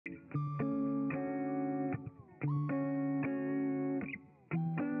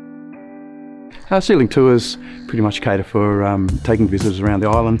SeaLink tours pretty much cater for taking visitors around the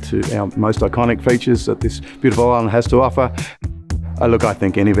island to our most iconic features that this beautiful island has to offer. Look, I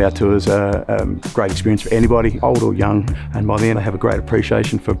think any of our tours are a great experience for anybody, old or young, and by the end they have a great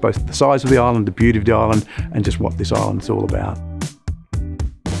appreciation for both the size of the island, the beauty of the island, and just what this island is all about.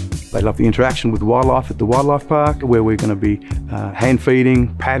 They love the interaction with the wildlife at the wildlife park, where we're going to be hand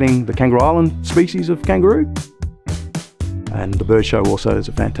feeding, patting the Kangaroo Island species of kangaroo. And the bird show also is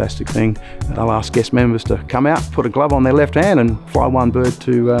a fantastic thing. They'll ask guest members to come out, put a glove on their left hand and fly one bird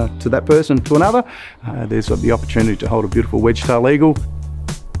to that person to another. There's the opportunity to hold a beautiful wedge-tailed eagle.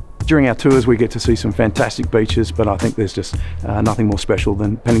 During our tours we get to see some fantastic beaches, but I think there's just nothing more special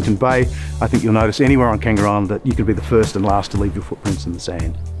than Pennington Bay. I think you'll notice anywhere on Kangaroo Island that you can be the first and last to leave your footprints in the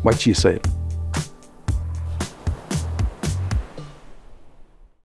sand. Wait till you see it.